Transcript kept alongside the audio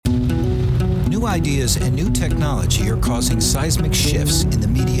New ideas and new technology are causing seismic shifts in the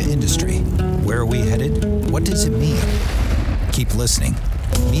media industry. Where are we headed? What does it mean? Keep listening.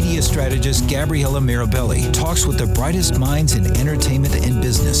 Media strategist Gabriella Mirabelli talks with the brightest minds in entertainment and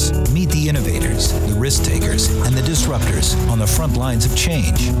business. Meet the innovators, the risk takers, and the disruptors on the front lines of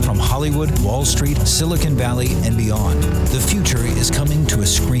change from Hollywood, Wall Street, Silicon Valley, and beyond. The future is coming to a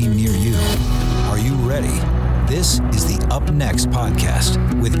screen near you. Are you ready? This is the Up Next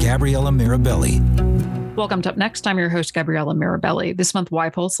podcast with Gabriella Mirabelli. Welcome to Up Next. I'm your host, Gabriella Mirabelli. This month,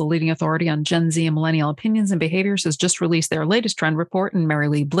 YPulse, the leading authority on Gen Z and millennial opinions and behaviors, has just released their latest trend report, and Mary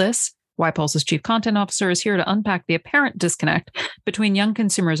Lee Bliss, YPulse's chief content officer, is here to unpack the apparent disconnect between young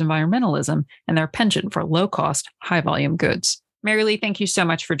consumers' environmentalism and their penchant for low-cost, high-volume goods. Mary Lee, thank you so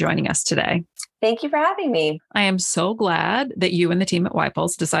much for joining us today. Thank you for having me. I am so glad that you and the team at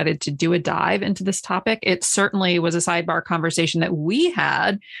YPulse decided to do a dive into this topic. It certainly was a sidebar conversation that we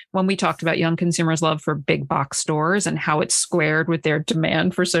had when we talked about young consumers' love for big box stores and how it's squared with their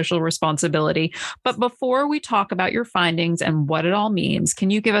demand for social responsibility. But before we talk about your findings and what it all means, can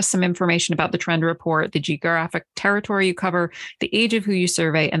you give us some information about the trend report, the geographic territory you cover, the age of who you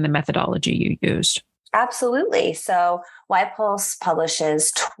survey, and the methodology you used? Absolutely. So YPulse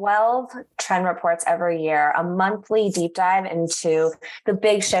publishes 12 trend reports every year, a monthly deep dive into the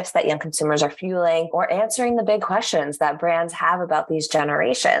big shifts that young consumers are fueling or answering the big questions that brands have about these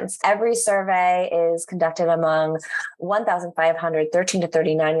generations. Every survey is conducted among 1,500 13 to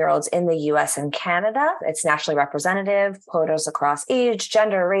 39-year-olds in the US and Canada. It's nationally representative, quotas across age,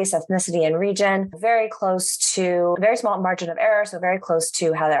 gender, race, ethnicity, and region, very small margin of error, so very close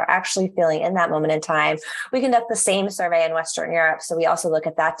to how they're actually feeling in that moment in time. We conduct the same survey in Western Europe, so we also look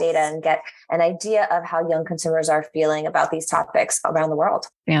at that data and get an idea of how young consumers are feeling about these topics around the world.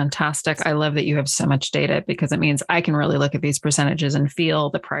 Fantastic. I love that you have so much data because it means I can really look at these percentages and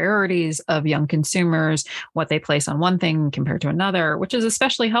feel the priorities of young consumers, what they place on one thing compared to another, which is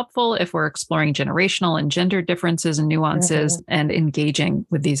especially helpful if we're exploring generational and gender differences and nuances and engaging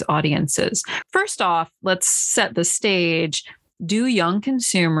with these audiences. First off, let's set the stage. Do young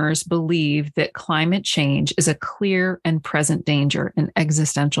consumers believe that climate change is a clear and present danger, an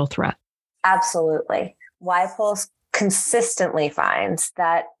existential threat? Absolutely. YPulse consistently finds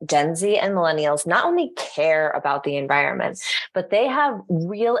that Gen Z and millennials not only care about the environment, but they have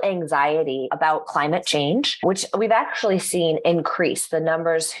real anxiety about climate change, which we've actually seen increase. The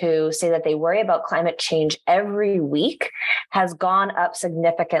numbers who say that they worry about climate change every week has gone up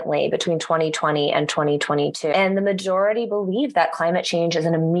significantly between 2020 and 2022. And the majority believe that climate change is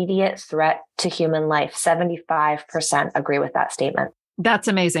an immediate threat to human life. 75% agree with that statement. That's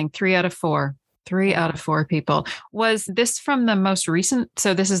amazing. 3 out of 4. 3 out of 4 people. Was this from the most recent?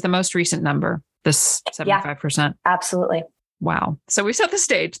 So this is the most recent number, this 75%. Yeah, absolutely. Wow. So we set the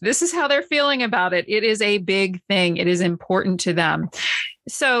stage. This is how they're feeling about it. It is a big thing. It is important to them.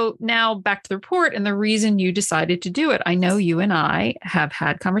 So now back to the report and the reason you decided to do it. I know you and I have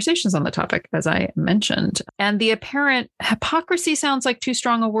had conversations on the topic, as I mentioned, and the apparent hypocrisy sounds like too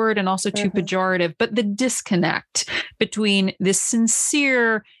strong a word and also too pejorative, but the disconnect between this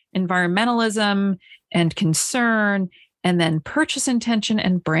sincere environmentalism and concern, and then purchase intention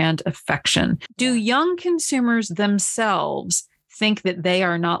and brand affection. Do young consumers themselves think that they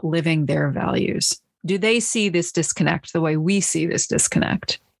are not living their values? Do they see this disconnect the way we see this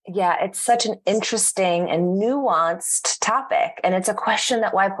disconnect? Yeah, it's such an interesting and nuanced topic. And it's a question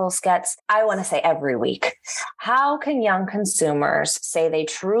that YPulse gets, I want to say, every week. How can young consumers say they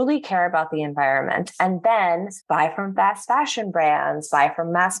truly care about the environment and then buy from fast fashion brands, buy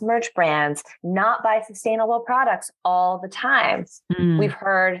from mass merch brands, not buy sustainable products all the time? We've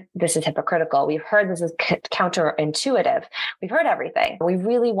heard this is hypocritical. We've heard this is counterintuitive. We've heard everything. We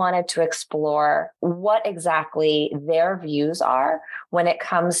really wanted to explore what exactly their views are when it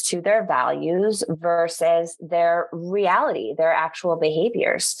comes to their values versus their reality, their actual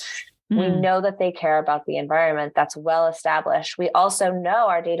behaviors. We know that they care about the environment. That's well established. We also know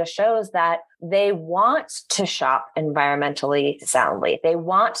our data shows that they want to shop environmentally soundly. They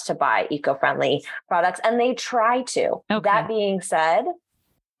want to buy eco-friendly products, and they try to. Okay. That being said,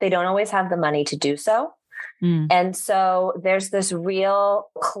 they don't always have the money to do so. And so there's this real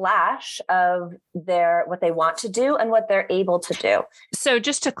clash of what they want to do and what they're able to do. So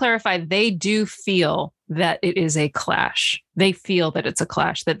just to clarify, they do feel that it is a clash. They feel that it's a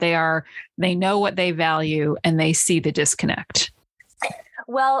clash, that they know what they value and they see the disconnect.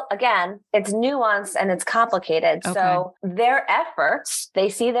 Well, again, it's nuanced and it's complicated. Okay. So their efforts, they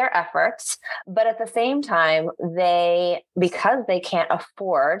see their efforts, but at the same time, because they can't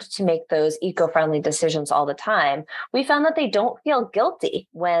afford to make those eco-friendly decisions all the time, we found that they don't feel guilty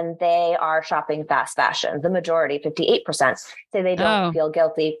when they are shopping fast fashion. The majority, 58%, say they don't feel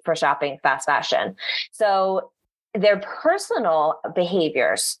guilty for shopping fast fashion. So their personal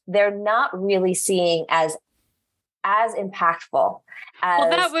behaviors, they're not really seeing as impactful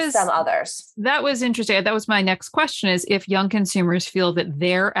as some others. That was interesting. That was my next question, is if young consumers feel that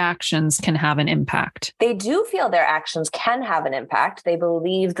their actions can have an impact. They do feel their actions can have an impact. They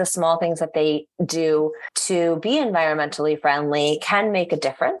believe the small things that they do to be environmentally friendly can make a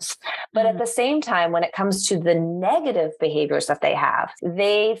difference. But at the same time, when it comes to the negative behaviors that they have,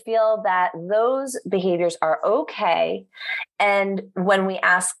 they feel that those behaviors are okay. And when we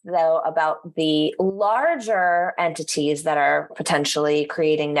ask, though, about the larger entities that are potentially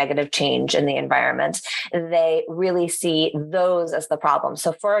creating negative change in the environment, they really see those as the problem.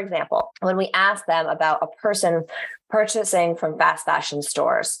 So, for example, when we ask them about a person purchasing from fast fashion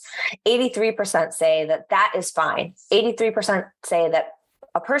stores, 83% say that is fine. 83% say that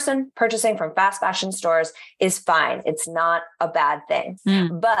a person purchasing from fast fashion stores is fine. It's not a bad thing.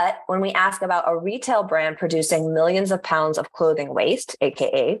 But when we ask about a retail brand producing millions of pounds of clothing waste,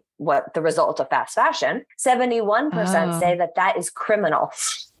 AKA what the result of fast fashion, 71% say that is criminal.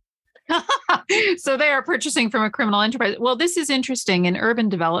 So they are purchasing from a criminal enterprise. Well, this is interesting. In urban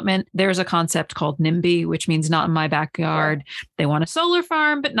development, there's a concept called NIMBY, which means not in my backyard. Yeah. They want a solar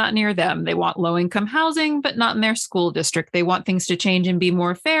farm, but not near them. They want low-income housing, but not in their school district. They want things to change and be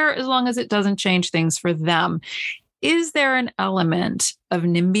more fair as long as it doesn't change things for them. Is there an element of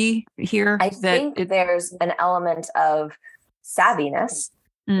NIMBY here? I think there's an element of savviness.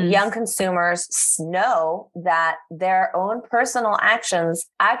 Young consumers know that their own personal actions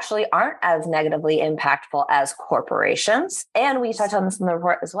actually aren't as negatively impactful as corporations. And we touched on this in the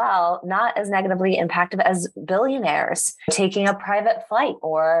report as well, not as negatively impactful as billionaires taking a private flight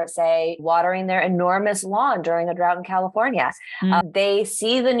or, say, watering their enormous lawn during a drought in California. They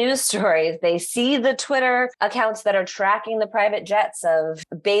see the news stories. They see the Twitter accounts that are tracking the private jets of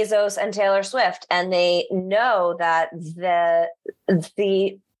Bezos and Taylor Swift. And they know that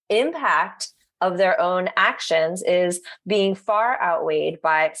the impact of their own actions is being far outweighed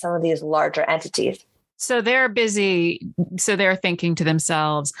by some of these larger entities. So they're busy. So they're thinking to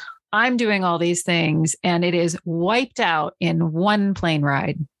themselves, I'm doing all these things and it is wiped out in one plane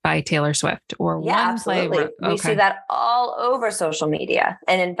ride by Taylor Swift or one absolutely. plane. We see that all over social media.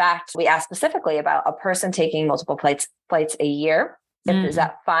 And in fact, we asked specifically about a person taking multiple flights a year. Is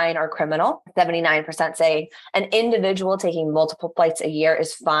that fine or criminal? 79% say an individual taking multiple flights a year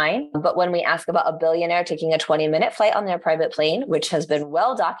is fine. But when we ask about a billionaire taking a 20-minute flight on their private plane, which has been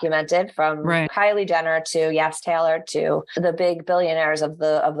well documented from Kylie Jenner to Yas Taylor to the big billionaires of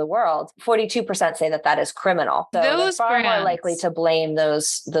the world, 42% say that is criminal. So they're far more likely to blame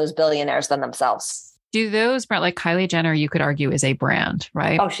those billionaires than themselves. Do those brands, like Kylie Jenner, you could argue is a brand,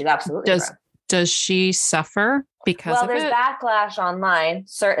 right? Oh, she's absolutely Does she suffer because of it? Well, there's backlash online,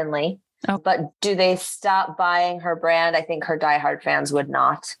 certainly. Oh. But do they stop buying her brand? I think her diehard fans would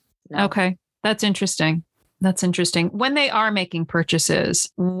not. No. Okay. That's interesting. When they are making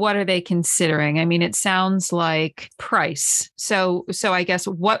purchases, what are they considering? I mean, it sounds like price. So I guess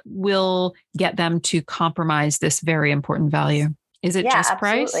what will get them to compromise this very important value? Is it just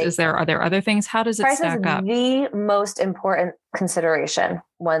price? Are there other things? How does it stack up? Price is the most important consideration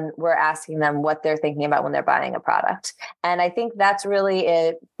when we're asking them what they're thinking about when they're buying a product. And I think that's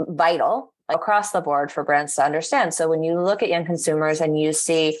really vital across the board for brands to understand. So when you look at young consumers and you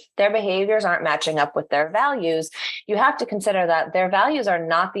see their behaviors aren't matching up with their values, you have to consider that their values are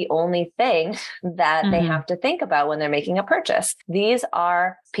not the only thing that they have to think about when they're making a purchase. These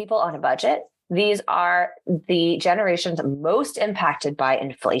are people on a budget. These are the generations most impacted by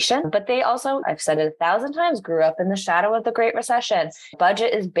inflation, but they also, I've said it 1,000 times, grew up in the shadow of the Great Recession.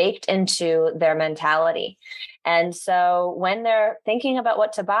 Budget is baked into their mentality. And so when they're thinking about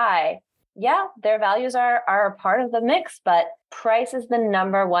what to buy, their values are a part of the mix, but price is the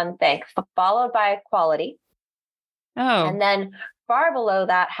number one thing, followed by quality. Oh. And then far below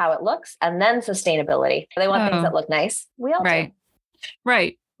that, how it looks, and then sustainability. They want things that look nice. We all do.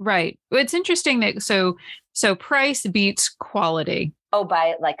 Right. It's interesting that so price beats quality. Oh,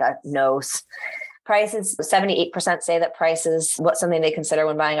 by like a nose. Price is 78% say that price is something they consider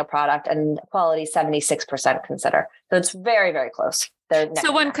when buying a product, and quality 76% consider. So it's very, very close.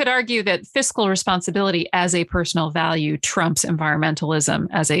 So one could argue that fiscal responsibility as a personal value trumps environmentalism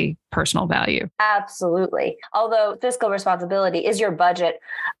as a personal value. Absolutely. Although fiscal responsibility, is your budget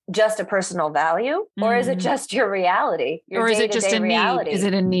just a personal value, or is it just your reality? Your or is it just a reality? Need? Is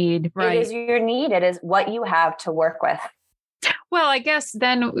it a need? Right. It is your need. It is what you have to work with. Well, I guess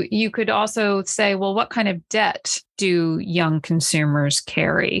then you could also say, well, what kind of debt do young consumers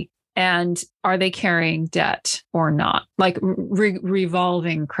carry? And are they carrying debt or not? Like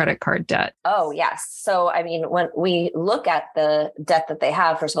revolving credit card debt? Oh, yes. So, I mean, when we look at the debt that they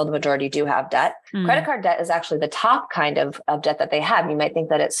have, first of all, the majority do have debt. Credit card debt is actually the top kind of debt that they have. You might think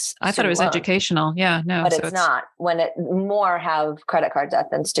that it's I thought it was loan, educational. Yeah, no. But it's not. More have credit card debt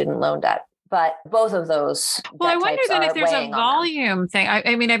than student loan debt. But both of those. Well, I wonder then if there's a volume thing.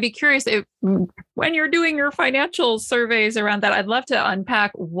 I mean, I'd be curious if when you're doing your financial surveys around that, I'd love to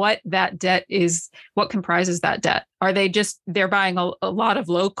unpack what that debt is, what comprises that debt. Are they they're buying a lot of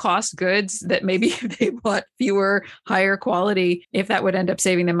low cost goods that maybe if they bought fewer, higher quality, if that would end up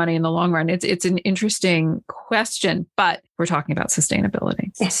saving them money in the long run? It's an interesting question, but we're talking about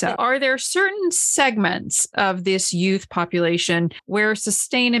sustainability. So are there certain segments of this youth population where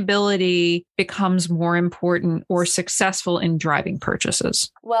sustainability becomes more important or successful in driving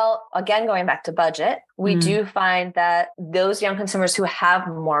purchases? Well, again, going back to budget, we do find that those young consumers who have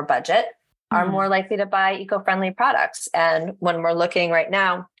more budget are more likely to buy eco-friendly products. And when we're looking right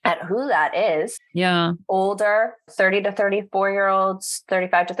now at who that is, older 30 to 34-year-olds,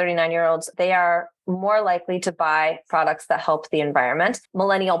 35 to 39-year-olds, they are more likely to buy products that help the environment.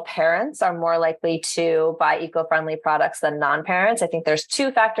 Millennial parents are more likely to buy eco-friendly products than non-parents. I think there's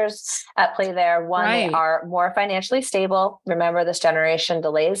two factors at play there. One, they are more financially stable. Remember, this generation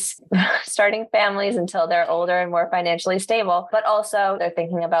delays starting families until they're older and more financially stable, but also they're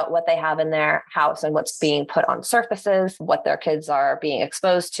thinking about what they have in their house and what's being put on surfaces, what their kids are being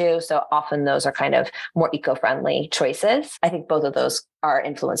exposed to. So often those are kind of more eco-friendly choices. I think both of those are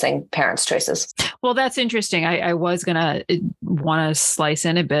influencing parents' choices. Well, that's interesting. I was going to want to slice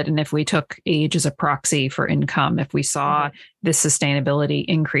in a bit. And if we took age as a proxy for income, if we saw this sustainability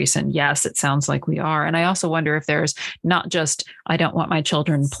increase, and yes, it sounds like we are. And I also wonder if there's not just, I don't want my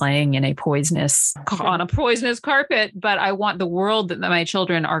children playing in on a poisonous carpet, but I want the world that my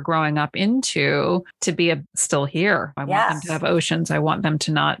children are growing up into to be still here. I want them to have oceans. I want them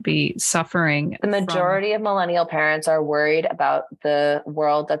to not be suffering. The majority of millennial parents are worried about the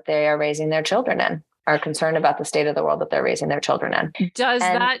world that they are raising their children in, are concerned about the state of the world that they're raising their children in.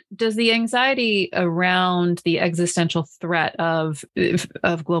 Does the anxiety around the existential threat of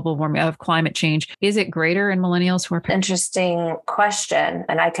global warming, of climate change, is it greater in millennials who are parents? Interesting question.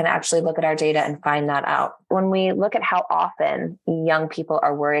 And I can actually look at our data and find that out. When we look at how often young people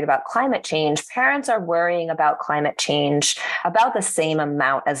are worried about climate change, parents are worrying about climate change about the same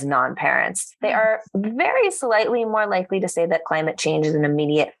amount as non-parents. They are very slightly more likely to say that climate change is an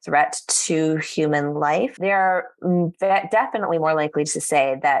immediate threat to human life. They are definitely more likely to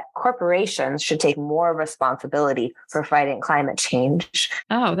say that corporations should take more responsibility for fighting climate change.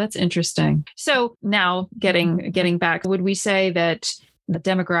 Oh, that's interesting. So now getting back, would we say that the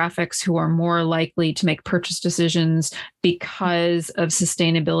demographics who are more likely to make purchase decisions because of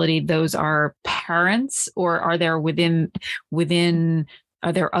sustainability, those are parents, or are there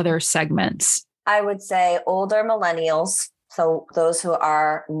are there other segments? I would say older millennials, so those who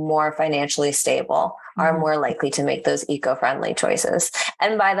are more financially stable, are more likely to make those eco-friendly choices.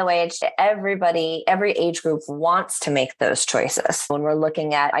 And by the way, every age group wants to make those choices. When we're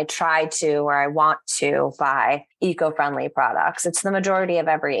looking at, I try to, or I want to buy eco-friendly products, it's the majority of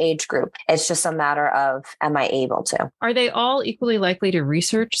every age group. It's just a matter of, am I able to? Are they all equally likely to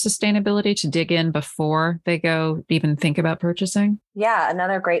research sustainability, to dig in before they go even think about purchasing? Yeah,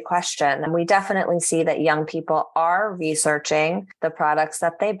 another great question. And we definitely see that young people are researching the products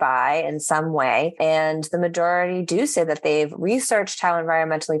that they buy in some way. And the majority do say that they've researched how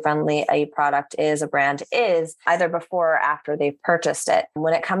environmentally friendly a product is, a brand is, either before or after they've purchased it.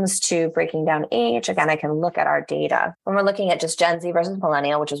 When it comes to breaking down age, again, I can look at our data. When we're looking at just Gen Z versus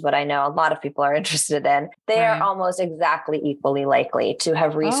millennial, which is what I know a lot of people are interested in, they are almost exactly equally likely to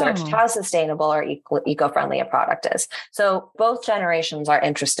have researched how sustainable or eco-friendly a product is. So both generations are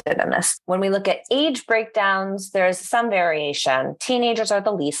interested in this. When we look at age breakdowns, there's some variation. Teenagers are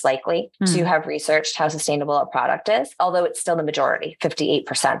the least likely to have researched researched how sustainable a product is, although it's still the majority,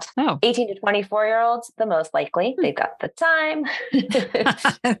 58%. Oh. 18 to 24-year-olds, the most likely. They've got the time,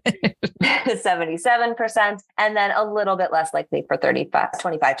 77%, and then a little bit less likely for 25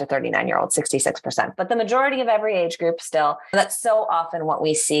 to 39-year-olds, 66%. But the majority of every age group still, that's so often what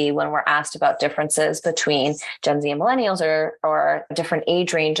we see when we're asked about differences between Gen Z and millennials or different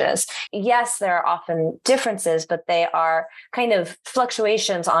age ranges. Yes, there are often differences, but they are kind of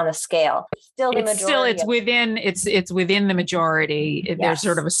fluctuations on a scale. Still, it's within the majority. Yes. There's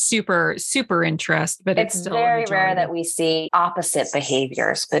sort of a super interest, but it's still very rare that we see opposite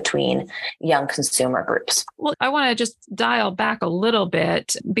behaviors between young consumer groups. Well, I want to just dial back a little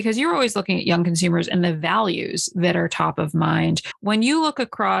bit because you're always looking at young consumers and the values that are top of mind. When you look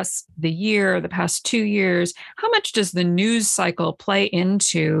across the past 2 years, how much does the news cycle play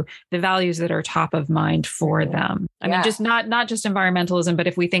into the values that are top of mind for them? I mean, just not just environmentalism, but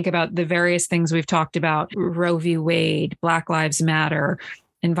if we think about the various things we've talked about, Roe v. Wade, Black Lives Matter,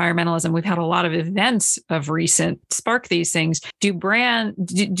 environmentalism, we've had a lot of events of recent spark these things.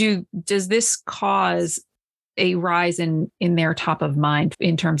 Does this cause a rise in their top of mind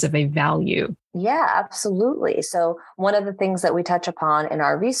in terms of a value? Yeah, absolutely. So one of the things that we touch upon in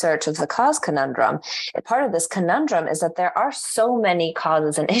our research of the cause conundrum, part of this conundrum is that there are so many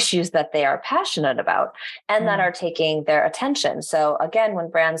causes and issues that they are passionate about and that are taking their attention. So again, when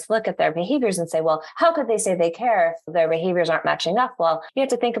brands look at their behaviors and say, well, how could they say they care if their behaviors aren't matching up? Well, you have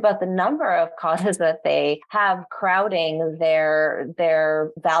to think about the number of causes that they have crowding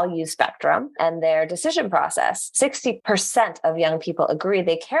their value spectrum and their decision process. 60% of young people agree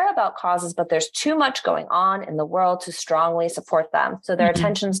they care about causes, but there's too much going on in the world to strongly support them. So their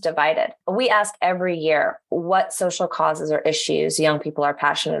attention's divided. We ask every year what social causes or issues young people are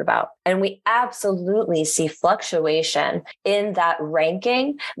passionate about. And we absolutely see fluctuation in that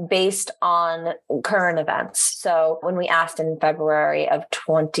ranking based on current events. So when we asked in February of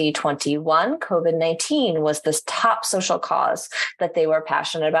 2021, COVID-19 was this top social cause that they were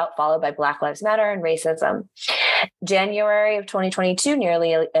passionate about, followed by Black Lives Matter and racism. January of 2022,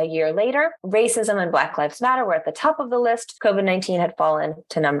 nearly a year later, racism and Black Lives Matter were at the top of the list. COVID-19 had fallen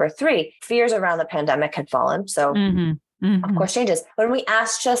to number 3. Fears around the pandemic had fallen. So of course, changes. When we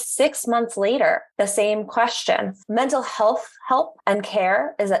asked just 6 months later, the same question, mental health help and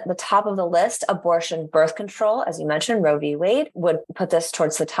care is at the top of the list. Abortion, birth control, as you mentioned, Roe v. Wade would put this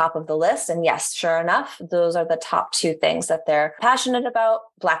towards the top of the list. And yes, sure enough, those are the top 2 things that they're passionate about,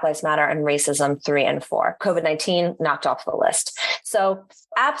 Black Lives Matter and racism, 3 and 4. COVID-19 knocked off the list. So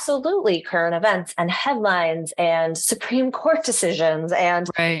absolutely current events and headlines and Supreme Court decisions and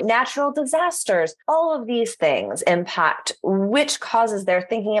natural disasters, all of these things impact which causes they're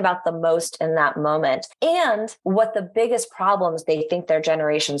thinking about the most in that moment and what the biggest problems they think their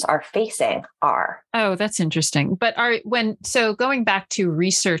generations are facing are. Oh, that's interesting. But going back to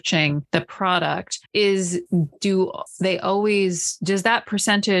researching the product, does that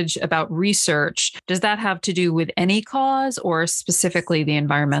percentage about research, does that have to do with any cause or specifically the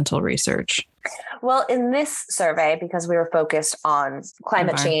environmental research? Well, in this survey, because we were focused on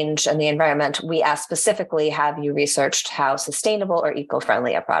climate change and the environment, we asked specifically, have you researched how sustainable or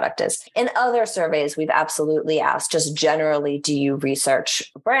eco-friendly a product is? In other surveys, we've absolutely asked, just generally, do you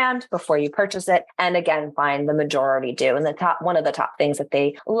research a brand before you purchase it? And again, find the majority do. And one of the top things that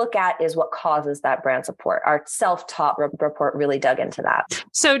they look at is what causes that brand support. Our self-taught report really dug into that.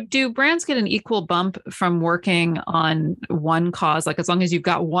 So do brands get an equal bump from working on one cause? Like as long as you've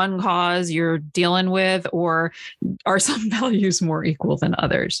got one cause you're dealing with, or are some values more equal than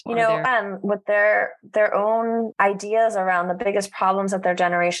others? With their own ideas around the biggest problems that their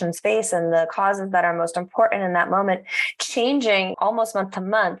generations face and the causes that are most important in that moment, changing almost month to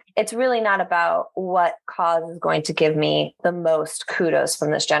month, it's really not about what cause is going to give me the most kudos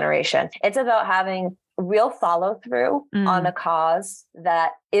from this generation. It's about having real follow through on a cause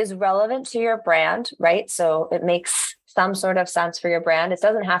that is relevant to your brand, right? So it makes some sort of sense for your brand. It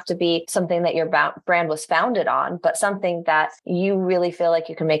doesn't have to be something that your brand was founded on, but something that you really feel like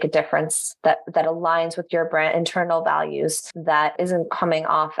you can make a difference that aligns with your brand internal values, that isn't coming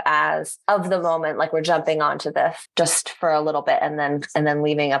off as of the moment, like we're jumping onto this just for a little bit and then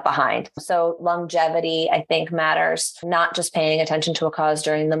leaving it behind. So longevity, I think, matters, not just paying attention to a cause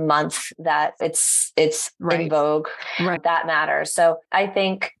during the month that it's in vogue. Right. That matters. So I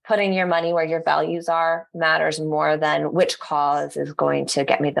think putting your money where your values are matters more than which cause is going to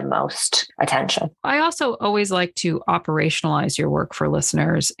get me the most attention. I also always like to operationalize your work for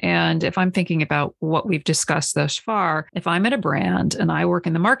listeners. And if I'm thinking about what we've discussed thus far, if I'm at a brand and I work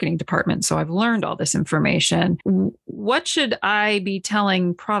in the marketing department, so I've learned all this information, what should I be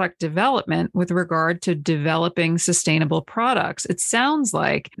telling product development with regard to developing sustainable products? It sounds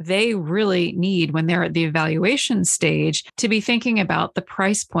like they really need, when they're at the evaluation stage, to be thinking about the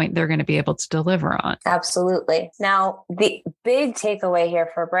price point they're going to be able to deliver on. Absolutely. Now, the big takeaway here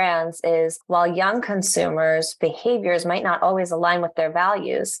for brands is while young consumers' behaviors might not always align with their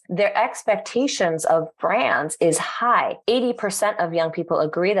values, their expectations of brands is high. 80% of young people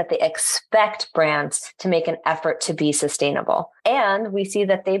agree that they expect brands to make an effort to be sustainable. And we see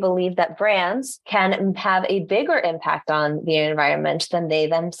that they believe that brands can have a bigger impact on the environment than they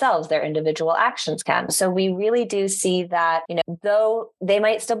themselves, their individual actions can. So we really do see that, though they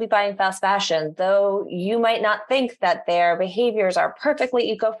might still be buying fast fashion, though you might not think that their behaviors are perfectly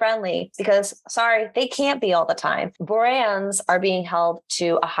eco-friendly, because sorry, they can't be all the time. Brands are being held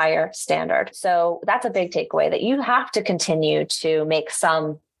to a higher standard. So that's a big takeaway, that you have to continue to make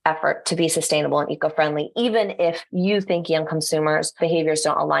some effort to be sustainable and eco-friendly, even if you think young consumers' behaviors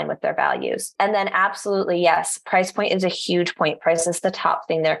don't align with their values. And then absolutely, yes, price point is a huge point. Price is the top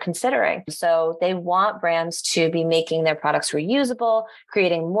thing they're considering. So they want brands to be making their products reusable,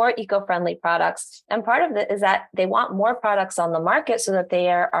 creating more eco-friendly products. And part of it is that they want more products on the market so that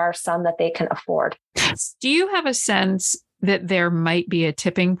there are some that they can afford. Do you have a sense that there might be a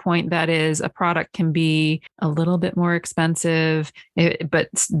tipping point, that is, a product can be a little bit more expensive, but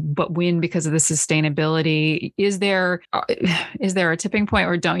win because of the sustainability? Is there a tipping point,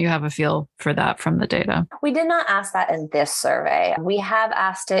 or don't you have a feel for that from the data? We did not ask that in this survey. We have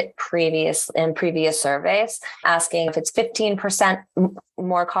asked it in previous surveys, asking if it's 15%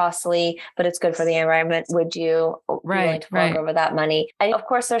 more costly, but it's good for the environment, would you be willing to fork over that money? And of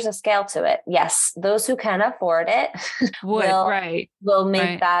course, there's a scale to it. Yes, those who can afford it will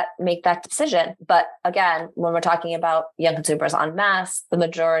make that decision. But again, when we're talking about young consumers en masse, the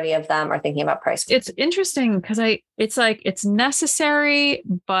majority of them are thinking about price. It's interesting because it's necessary,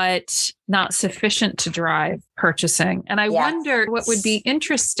 but not sufficient to drive purchasing. And I wonder what would be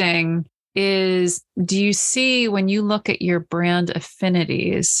interesting is, do you see, when you look at your brand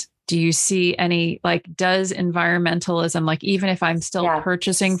affinities, do you see any, does environmentalism, even if I'm still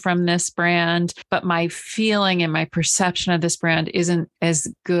purchasing from this brand, but my feeling and my perception of this brand isn't as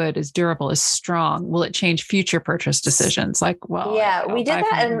good, as durable, as strong, will it change future purchase decisions? We did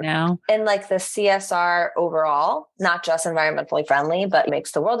that in the CSR overall, not just environmentally friendly, but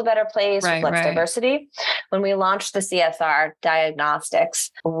makes the world a better place, reflects diversity. When we launched the CSR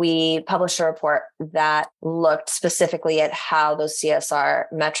diagnostics, we published a report that looked specifically at how those CSR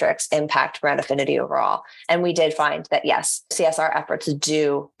metrics impact brand affinity overall. And we did find that, yes, CSR efforts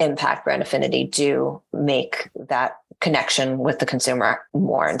do impact brand affinity, do make that connection with the consumer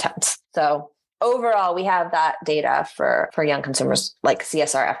more intense. So overall, we have that data for young consumers,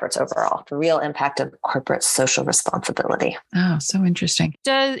 CSR efforts overall, the real impact of corporate social responsibility. Oh, so interesting.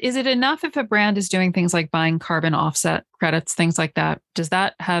 Is it enough if a brand is doing things like buying carbon offset credits, things like that? Does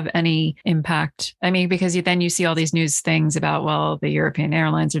that have any impact? I mean, because then you see all these news things about, well, the European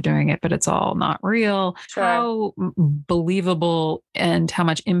airlines are doing it, but it's all not real. Sure. How believable and how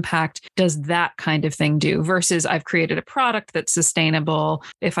much impact does that kind of thing do versus I've created a product that's sustainable?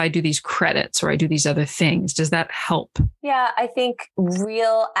 If I do these credits or I do these other things, does that help? Yeah, I think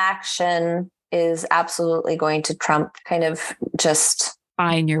real action is absolutely going to trump kind of just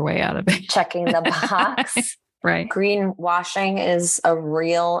buying your way out of it, checking the box. Right. Greenwashing is a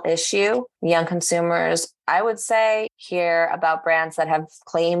real issue. Young consumers, I would say, hear about brands that have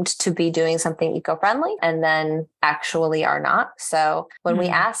claimed to be doing something eco-friendly and then actually are not. So when we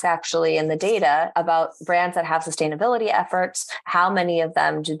ask actually in the data about brands that have sustainability efforts, how many of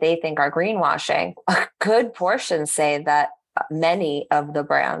them do they think are greenwashing? A good portion say that many of the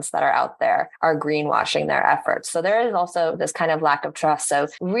brands that are out there are greenwashing their efforts. So there is also this kind of lack of trust. So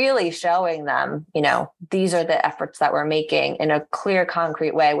really showing them, these are the efforts that we're making in a clear,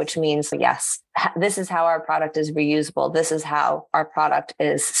 concrete way, which means, yes, this is how our product is reusable. This is how our product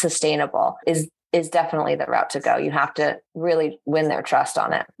is sustainable, is definitely the route to go. You have to really win their trust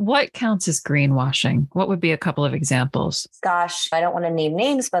on it. What counts as greenwashing? What would be a couple of examples? Gosh, I don't want to name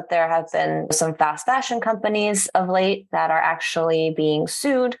names, but there have been some fast fashion companies of late that are actually being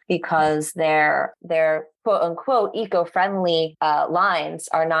sued because their quote unquote eco-friendly lines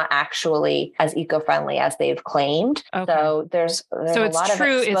are not actually as eco-friendly as they've claimed. Okay. So there's a lot of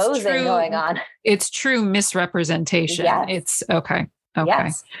exposing going on. It's true misrepresentation. Yes. It's okay. Okay.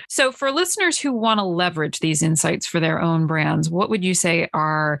 Yes. So for listeners who want to leverage these insights for their own brands, what would you say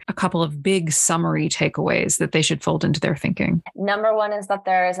are a couple of big summary takeaways that they should fold into their thinking? Number one is that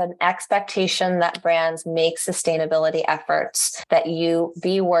there is an expectation that brands make sustainability efforts, that you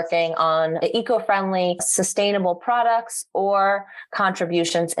be working on eco-friendly, sustainable products or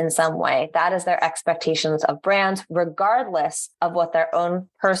contributions in some way. That is their expectations of brands, regardless of what their own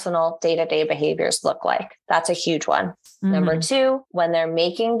personal day-to-day behaviors look like. That's a huge one. Number two, when they're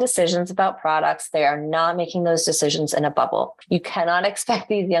making decisions about products, they are not making those decisions in a bubble. You cannot expect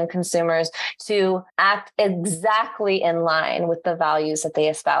these young consumers to act exactly in line with the values that they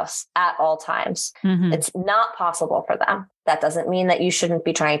espouse at all times. It's not possible for them. That doesn't mean that you shouldn't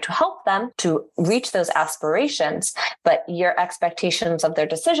be trying to help them to reach those aspirations, but your expectations of their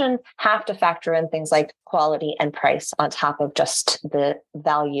decision have to factor in things like quality and price on top of just the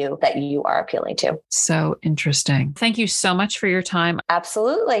value that you are appealing to. So interesting. Thank you so much for your time.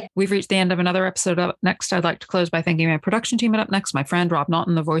 Absolutely. We've reached the end of another episode. Up next, I'd like to close by thanking my production team. And up next, my friend Rob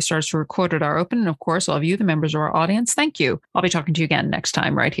Naughton, the voice stars who recorded our open. And of course, all of you, the members of our audience, thank you. I'll be talking to you again next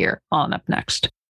time right here on Up Next.